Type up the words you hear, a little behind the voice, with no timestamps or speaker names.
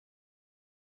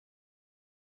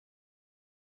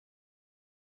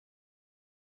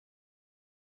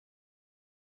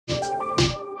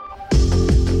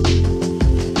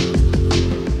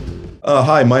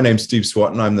Hi, my name's Steve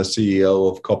Swatton. I'm the CEO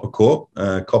of CopperCorp.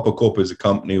 CopperCorp is a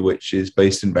company which is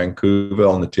based in Vancouver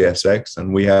on the TSX,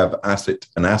 and we have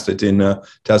an asset in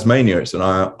Tasmania. It's an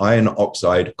iron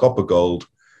oxide copper gold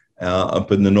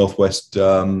up in the northwest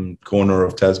corner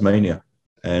of Tasmania.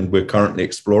 And we're currently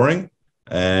exploring,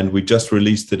 and we just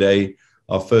released today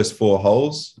our first 4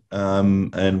 holes,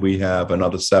 and we have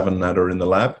another 7 that are in the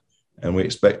lab, and we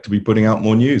expect to be putting out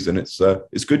more news, and it's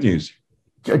good news.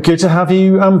 Good to have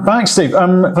you back, Steve. I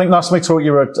think last time we talked,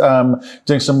 you were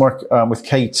doing some work with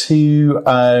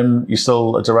K2. You're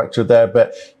still a director there,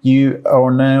 but you are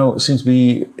now seem to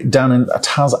be down in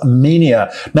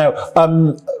Tasmania. Now,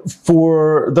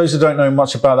 for those who don't know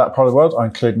much about that part of the world, I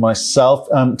include myself,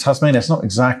 Tasmania is not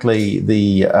exactly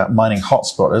the mining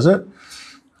hotspot, is it?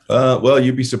 Well,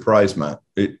 you'd be surprised, Matt.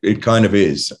 It kind of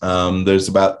is. There's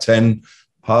about 10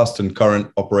 past and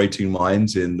current operating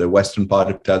mines in the western part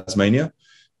of Tasmania.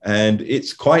 And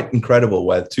it's quite incredible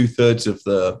where 2/3 of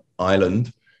the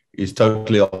island is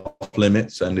totally off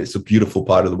limits, and it's a beautiful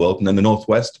part of the world. And in the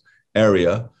northwest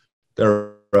area,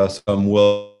 there are some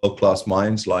world-class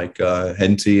mines like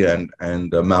Henty and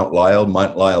Mount Lyell.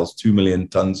 Mount Lyell's 2 million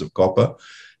tons of copper.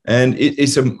 And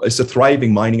it's a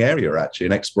thriving mining area, actually,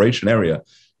 an exploration area.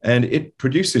 And it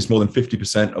produces more than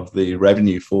 50% of the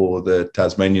revenue for the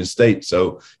Tasmanian state.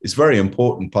 So it's a very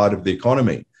important part of the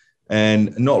economy.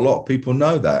 And not a lot of people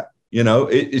know that. You know,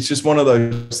 it's just one of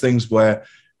those things where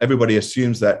everybody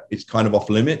assumes that it's kind of off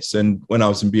limits. And when I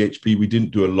was in BHP, we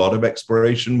didn't do a lot of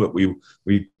exploration, but we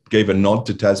gave a nod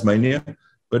to Tasmania.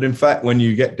 But in fact, when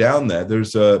you get down there,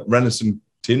 there's a Renison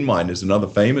tin mine is another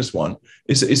famous one.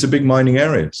 It's a big mining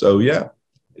area. So yeah,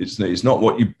 it's not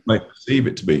what you might perceive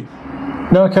it to be.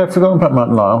 No, okay, I've forgotten about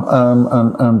Mount Lyell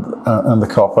and the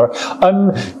copper.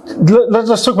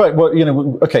 Let's talk about what,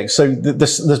 okay, so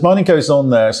this mining goes on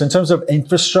there. So in terms of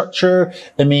infrastructure,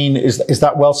 I mean, is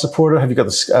that well supported? Have you got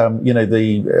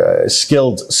the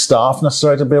skilled staff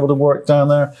necessary to be able to work down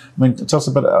there? I mean, tell us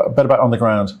a bit about on the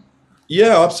ground.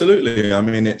 Yeah, absolutely. I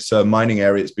mean, it's a mining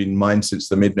area. It's been mined since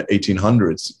the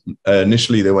mid-1800s.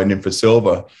 Initially, they went in for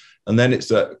silver. And then it's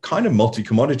a kind of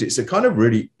multi-commodity. It's a kind of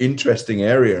really interesting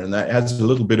area, and that has a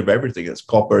little bit of everything. It's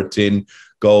copper, tin,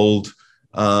 gold,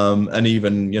 and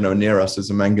even, near us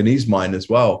is a manganese mine as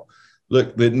well.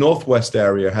 Look, the northwest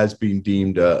area has been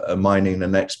deemed a mining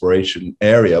and exploration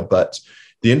area, but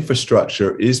the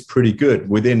infrastructure is pretty good.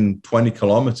 Within 20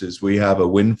 kilometers, we have a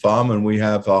wind farm and we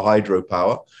have a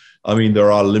hydropower. I mean,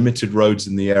 there are limited roads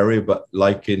in the area, but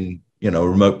like in,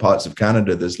 remote parts of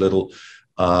Canada, there's little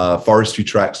forestry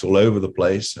tracks all over the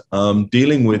place.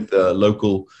 Dealing with the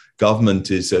local government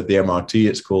is the MRT,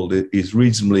 it's called. It is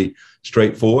reasonably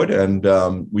straightforward, and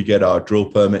we get our drill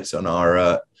permits and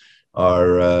our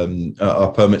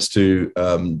permits to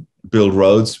build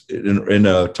roads in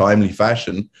a timely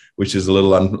fashion, which is a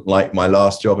little unlike my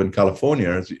last job in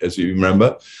California, as you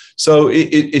remember. So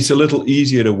it's a little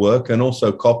easier to work, and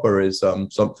also copper is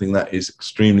something that is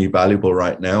extremely valuable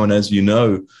right now. And as you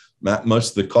know, Matt,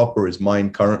 most of the copper is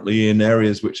mined currently in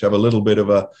areas which have a little bit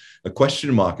of a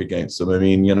question mark against them. I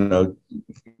mean,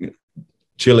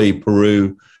 Chile,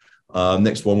 Peru,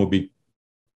 next one would be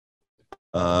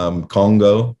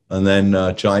Congo, and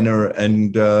then China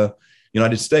and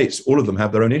United States. All of them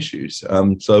have their own issues.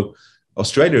 So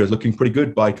Australia is looking pretty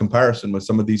good by comparison with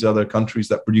some of these other countries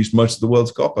that produce most of the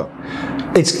world's copper.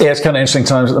 It's kind of interesting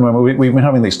times at the moment. We've been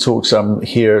having these talks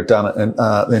here down in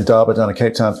Darba, down in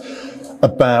Cape Town,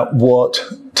 about what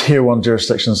tier 1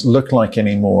 jurisdictions look like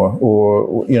anymore,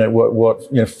 or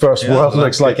what first world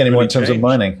looks like anymore in terms of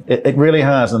mining. It really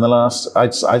has in the last,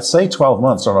 I'd say 12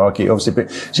 months, I'd argue, obviously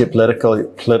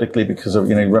geopolitically because of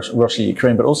Russia,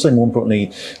 Ukraine, but also more importantly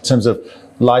in terms of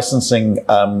licensing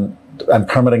and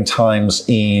permitting times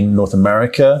in North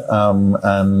America,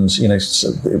 and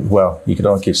you could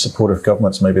argue supportive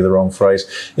governments may be the wrong phrase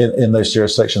in those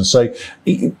jurisdictions. So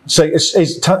you're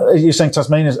saying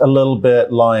Tasmania is a little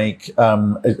bit like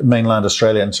mainland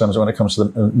Australia in terms of when it comes to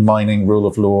the mining, rule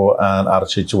of law, and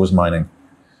attitude towards mining.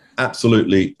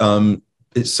 Absolutely.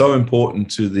 It's so important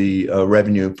to the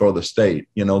revenue for the state.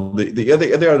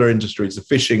 The other industries, the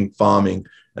fishing, farming,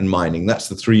 and mining. That's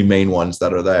the 3 main ones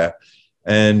that are there.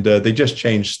 And they just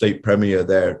changed state premier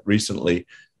there recently.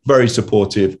 Very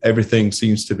supportive. Everything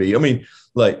seems to be,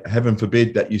 like, heaven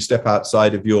forbid that you step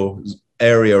outside of your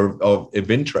area of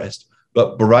interest,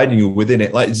 but providing you within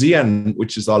it. Like Xi'an,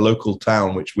 which is our local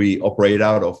town, which we operate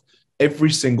out of,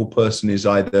 every single person is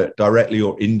either directly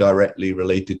or indirectly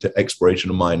related to exploration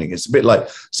and mining. It's a bit like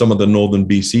some of the northern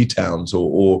BC towns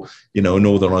or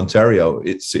northern Ontario.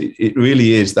 It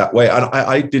really is that way. And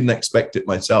I didn't expect it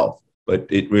myself, but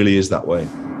it really is that way.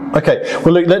 Okay,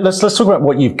 well, look, let's talk about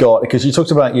what you've got, because you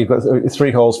talked about you've got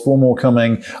 3 holes, 4 more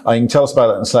coming. You can tell us about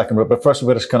it in a second, but first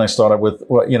we're just kind of start out with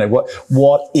what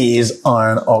is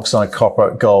iron oxide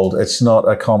copper gold? It's not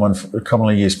a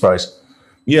commonly used phrase.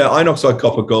 Yeah, iron oxide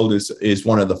copper gold is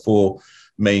one of the 4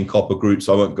 main copper groups.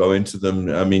 I won't go into them.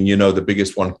 I mean, the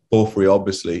biggest one, porphyry,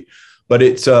 obviously. But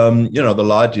it's one of the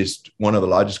largest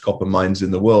copper mines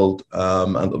in the world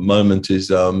at the moment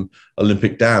is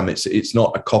Olympic Dam. It's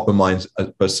not a copper mine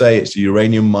per se; it's a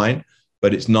uranium mine,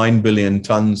 but it's 9 billion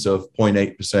tons of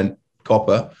 0.8%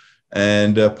 copper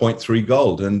and 0.3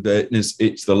 gold, and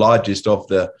it's the largest of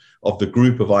the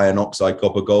group of iron oxide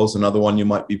copper golds. Another one you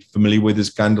might be familiar with is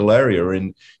Candelaria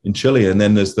in Chile, and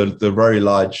then there's the very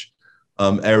large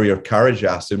area of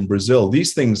Carajás in Brazil.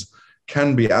 These things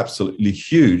can be absolutely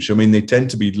huge. I mean, they tend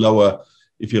to be lower,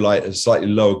 if you like, a slightly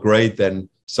lower grade than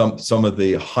some of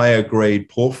the higher grade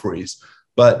porphyries.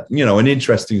 But, an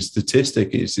interesting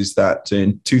statistic is that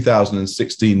in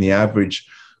 2016, the average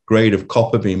grade of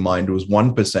copper being mined was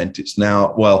 1%. It's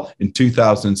now, in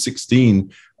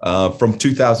 2016, from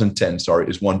 2010, sorry, it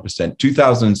was 1%.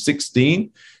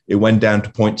 2016, it went down to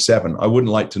 0.7. I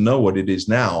wouldn't like to know what it is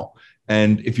now.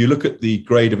 And if you look at the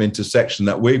grade of intersection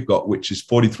that we've got, which is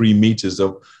 43 meters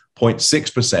of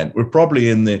 0.6%, we're probably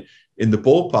in the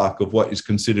ballpark of what is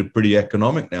considered pretty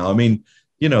economic now. I mean,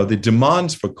 the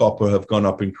demands for copper have gone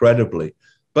up incredibly,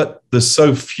 but there's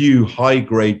so few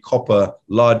high-grade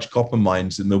large copper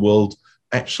mines in the world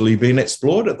actually being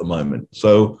explored at the moment.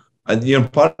 So,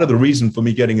 and part of the reason for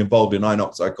me getting involved in iron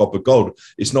oxide copper gold,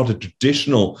 it's not a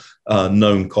traditional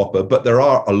known copper, but there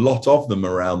are a lot of them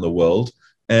around the world.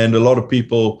 And a lot of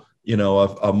people,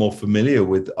 are more familiar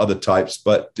with other types,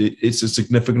 but it's a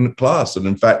significant class. And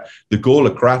in fact, the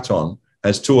Gawler Craton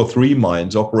has 2 or 3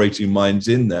 operating mines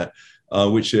in there,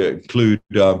 which include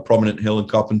Prominent Hill and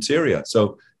Carpentaria.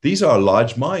 So these are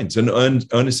large mines, and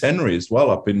Ernest Henry as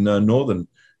well up in northern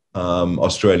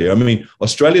Australia. I mean,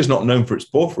 Australia is not known for its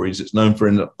porphyries; it's known for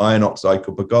iron oxide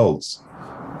copper golds.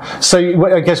 So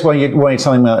I guess what you're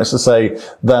telling me is to say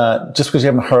that just because you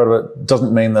haven't heard of it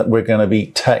doesn't mean that we're going to be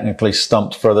technically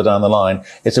stumped further down the line.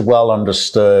 It's a well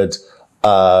understood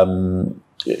concept,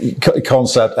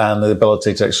 and the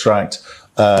ability to extract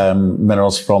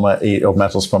minerals from it or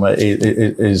metals from it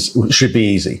should be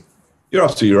easy. You're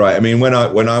absolutely right. I mean, when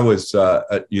I was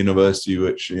at university,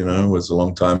 which was a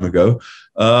long time ago,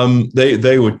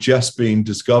 they were just being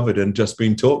discovered and just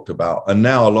being talked about, and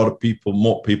now more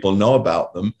people know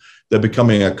about them. They're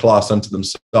becoming a class unto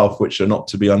themselves, which are not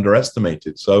to be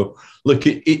underestimated. So, look,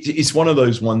 it's one of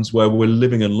those ones where we're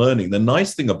living and learning. The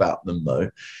nice thing about them, though,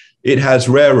 it has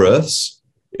rare earths,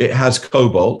 it has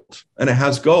cobalt, and it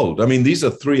has gold. I mean, these are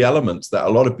 3 elements that a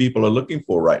lot of people are looking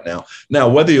for right now. Now,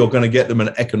 whether you're going to get them in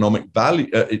economic value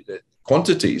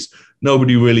quantities,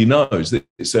 nobody really knows.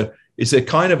 It's a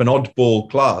kind of an oddball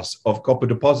class of copper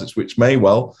deposits, which may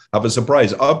well have a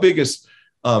surprise. Our biggest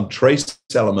trace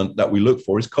element that we look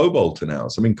for is cobalt in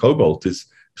ours. I mean, cobalt is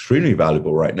extremely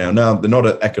valuable right now. Now, they're not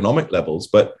at economic levels,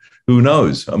 but who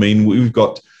knows? I mean, we've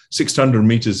got 600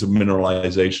 meters of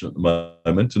mineralization at the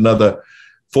moment, another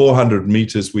 400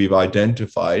 meters we've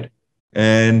identified,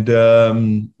 and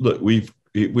look, we've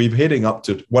hitting up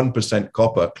to 1%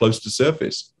 copper close to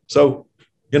surface. So,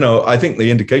 I think the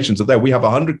indications are there. We have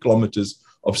 100 kilometers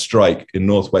of strike in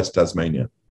northwest Tasmania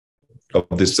of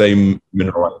the same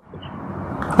mineralization.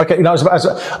 Okay, I was about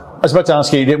to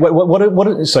ask you,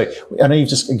 so I know you've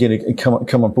just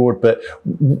come on board, but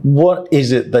what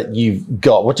is it that you've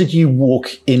got? What did you walk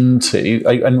into?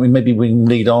 And maybe we can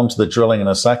lead on to the drilling in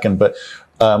a second, but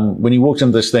when you walked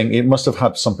into this thing, it must have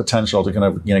had some potential to kind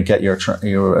of get your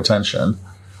attention.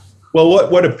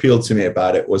 Well, what appealed to me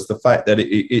about it was the fact that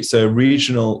it's a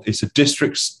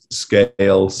district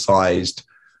scale sized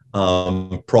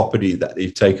property that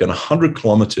they've taken 100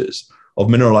 kilometers of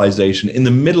mineralization. In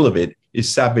the middle of it is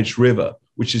Savage River,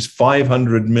 which is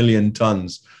 500 million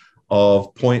tons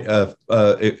of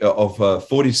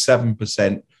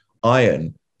 47%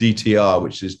 iron DTR,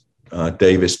 which is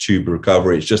Davis tube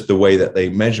recovery. It's just the way that they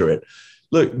measure it.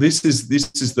 Look, this is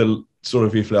the sort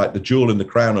of, if you like, the jewel in the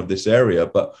crown of this area,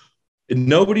 but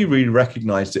nobody really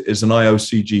recognized it as an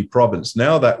IOCG province.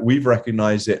 Now that we've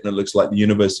recognized it, and it looks like the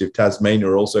University of Tasmania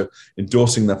are also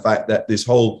endorsing the fact that this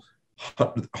whole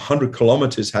 100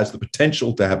 kilometers has the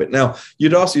potential to have it. Now,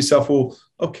 you'd ask yourself, well,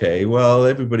 okay, well,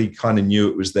 everybody kind of knew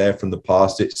it was there from the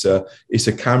past. It's a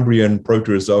Cambrian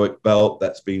Proterozoic belt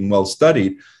that's been well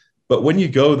studied. But when you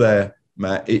go there,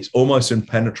 Matt, it's almost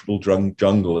impenetrable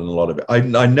jungle in a lot of it. I've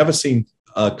never seen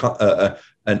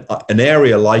an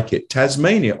area like it.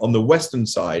 Tasmania on the western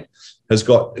side has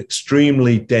got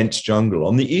extremely dense jungle.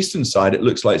 On the eastern side, it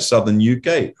looks like southern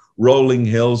UK, rolling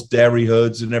hills, dairy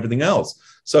herds, and everything else.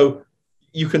 So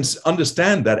you can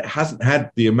understand that it hasn't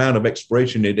had the amount of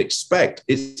exploration you'd expect.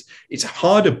 It's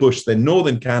harder bush than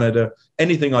northern Canada,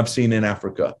 anything I've seen in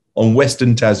Africa, on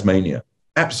western Tasmania.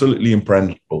 Absolutely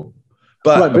impenetrable.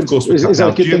 But of course, is that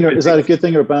a good thing? Is that a good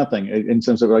thing or a bad thing in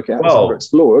terms of like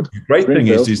explored? The great thing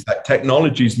is that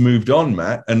technology's moved on,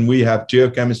 Matt, and we have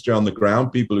geochemistry on the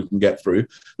ground, people who can get through,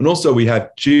 and also we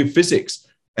have geophysics.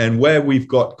 And where we've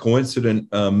got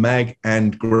coincident mag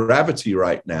and gravity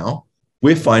right now,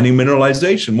 we're finding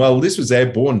mineralization. Well, this was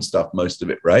airborne stuff, most of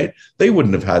it, right? They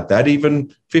wouldn't have had that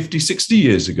even 50, 60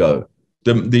 years ago.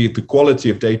 The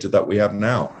quality of data that we have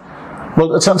now.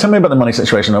 Well, tell me about the money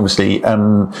situation. Obviously,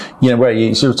 where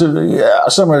you sort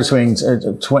of somewhere between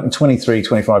 23,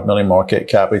 25 million market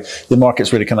cap. The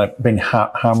market's really kind of been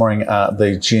hammering at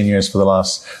the juniors for the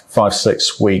last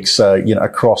 5-6 weeks,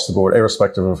 across the board,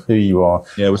 irrespective of who you are.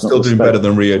 Yeah, we're still doing better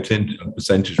than Rio Tinto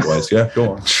percentage-wise. Yeah,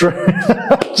 go on. True.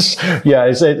 Yeah,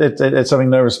 it's having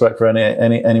no respect for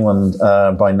anyone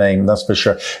by name. That's for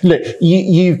sure. Look,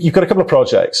 you've got a couple of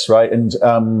projects, right? And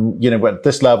at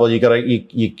this level,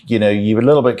 you're a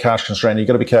little bit cash constrained. You've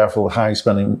got to be careful how you're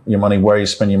spending your money, where you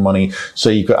spend your money. So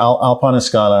you've got Alpine and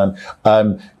Skyline.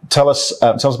 Tell us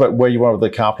about where you are with the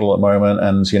capital at the moment,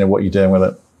 and what you're doing with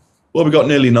it. Well, we've got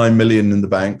nearly 9 million in the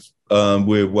bank.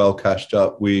 We're well cashed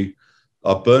up.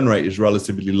 Our burn rate is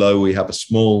relatively low. We have a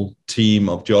small team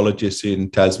of geologists in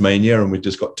Tasmania, and we've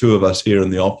just got 2 of us here in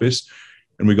the office.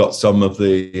 And we got some of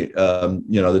the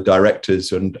the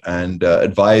directors and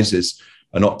advisors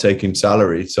are not taking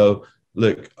salary. So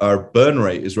look, our burn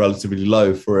rate is relatively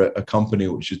low for a company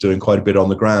which is doing quite a bit on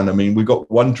the ground. I mean, we've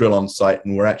got 1 drill on site,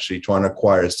 and we're actually trying to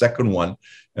acquire a second one,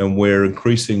 and we're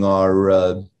increasing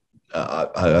our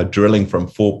drilling from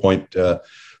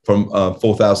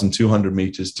 4,200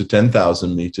 meters to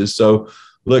 10,000 meters. So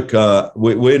look,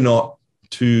 we're not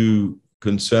too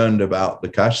concerned about the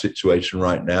cash situation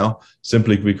right now,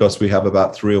 simply because we have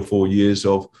about 3 or 4 years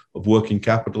of working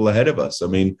capital ahead of us. I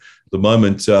mean, at the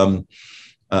moment,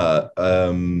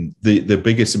 the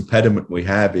biggest impediment we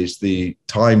have is the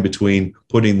time between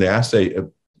putting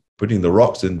the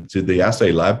rocks into the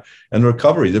assay lab and the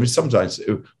recovery. I mean, sometimes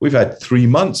we've had 3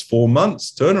 months, 4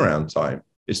 months turnaround time.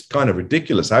 It's kind of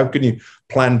ridiculous. How can you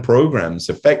plan programs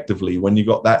effectively when you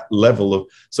got that level of?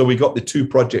 So we got the 2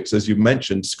 projects, as you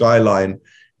mentioned, Skyline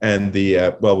and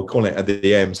the we're calling it the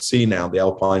AMC now, the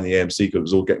Alpine, the AMC, because it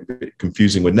was all getting a bit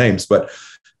confusing with names. But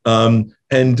look,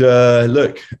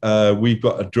 we've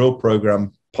got a drill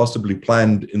program possibly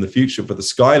planned in the future for the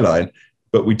Skyline,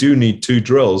 but we do need 2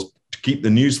 drills to keep the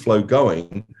news flow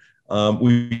going.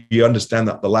 We understand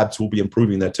that the labs will be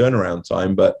improving their turnaround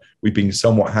time, but we've been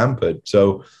somewhat hampered.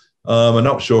 So I'm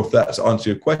not sure if that's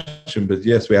answered your question, but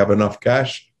yes, we have enough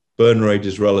cash. Burn rate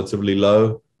is relatively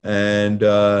low, and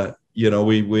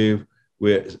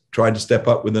we're trying to step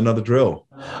up with another drill.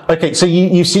 Okay, so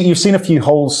you've seen a few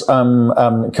holes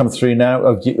come through now.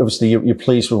 Obviously, you're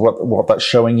pleased with what that's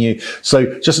showing you.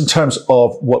 So just in terms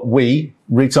of what we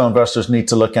retail investors need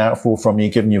to look out for from you,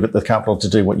 giving you the capital to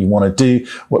do what you want to do,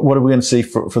 what are we going to see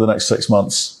for the next 6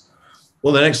 months?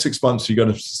 Well, the next 6 months, you're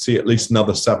going to see at least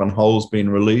another 7 holes being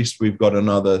released. We've got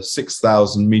another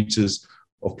 6,000 meters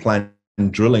of planned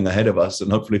drilling ahead of us,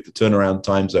 and hopefully if the turnaround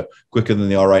times are quicker than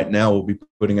they are right now, we'll be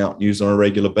putting out news on a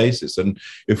regular basis. And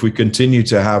if we continue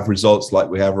to have results like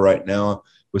we have right now,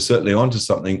 we're certainly onto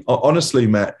something. Honestly,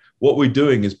 Matt, what we're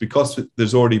doing is, because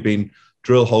there's already been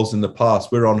drill holes in the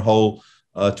past, we're on hole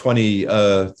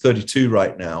 32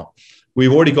 right now.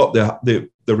 We've already got the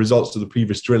results of the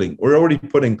previous drilling. We're already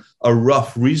putting a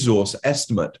rough resource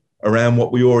estimate around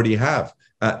what we already have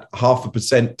at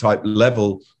 0.5% type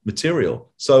level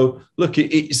material. So look,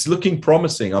 it's looking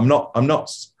promising. I'm not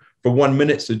for 1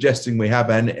 minute suggesting we have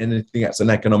anything that's an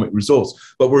economic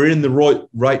resource, but we're in the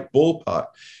right ballpark.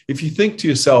 If you think to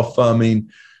yourself, I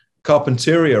mean,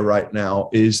 Carpentaria right now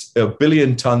is 1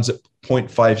 billion tons at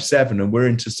 0.57, and we're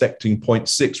intersecting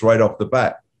 0.6 right off the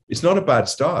bat. It's not a bad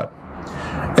start.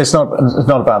 It's not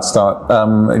a bad start.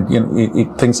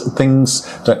 Things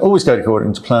don't always go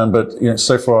according to plan, but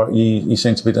so far you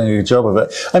seem to be doing a good job of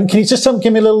it. Can you just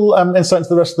give me a little insight into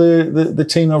the rest of the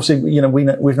team? Obviously,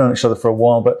 we've known each other for a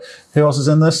while, but who else is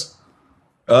in this?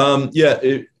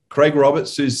 Craig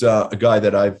Roberts is a guy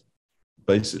that I've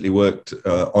basically worked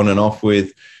on and off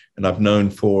with, and I've known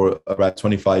for about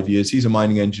 25 years. He's a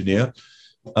mining engineer.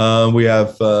 We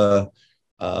have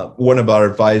one of our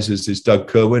advisors is Doug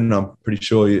Kerwin. I'm pretty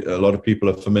sure a lot of people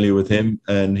are familiar with him,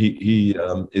 and he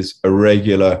is a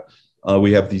regular.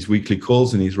 We have these weekly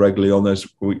calls, and he's regularly on those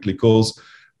weekly calls.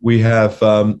 We have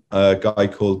a guy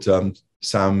called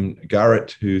Sam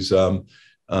Garrett, who's an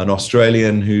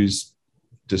Australian who's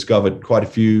discovered quite a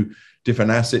few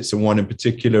different assets, and one in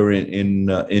particular in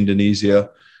Indonesia.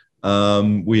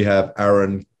 We have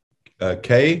Aaron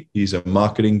Kay. He's a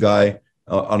marketing guy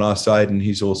on our side, and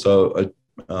he's also a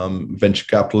venture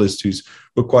capitalist who's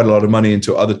put quite a lot of money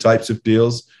into other types of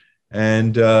deals.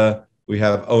 And we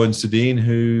have Owen Sedin,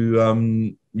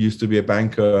 who used to be a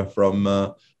banker from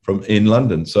in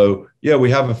London. So yeah,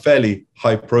 we have a fairly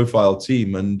high-profile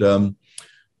team, and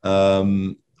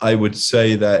I would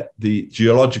say that the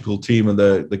geological team and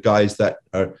the guys that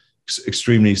are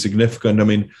extremely significant. I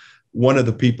mean, one of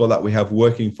the people that we have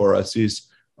working for us is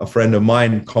a friend of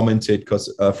mine commented,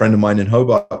 because a friend of mine in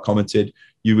Hobart commented,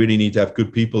 you really need to have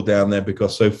good people down there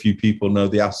because so few people know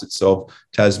the assets of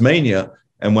Tasmania.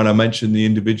 And when I mentioned the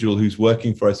individual who's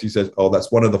working for us, he says, oh,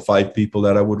 that's one of the 5 people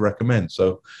that I would recommend.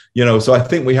 So, so I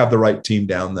think we have the right team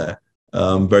down there,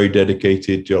 very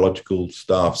dedicated geological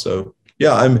staff. So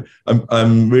yeah,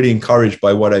 I'm really encouraged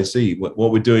by what I see. What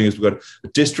we're doing is we've got a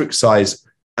district size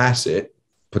asset,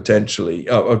 potentially,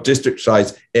 a district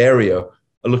size area,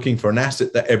 looking for an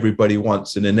asset that everybody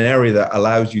wants in an area that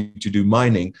allows you to do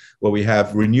mining, where we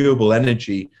have renewable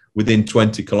energy within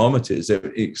 20 kilometers.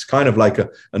 It's kind of like a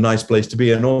nice place to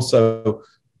be. And also,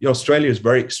 Australia is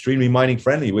very extremely mining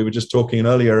friendly. We were just talking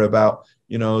earlier about,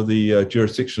 the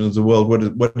jurisdictions of the world.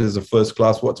 What is a first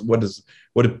class? Where does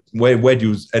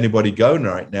anybody go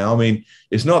right now? I mean,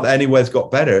 it's not that anywhere's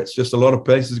got better. It's just a lot of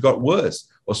places got worse.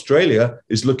 Australia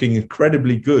is looking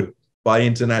incredibly good by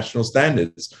international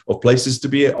standards of places to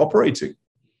be operating.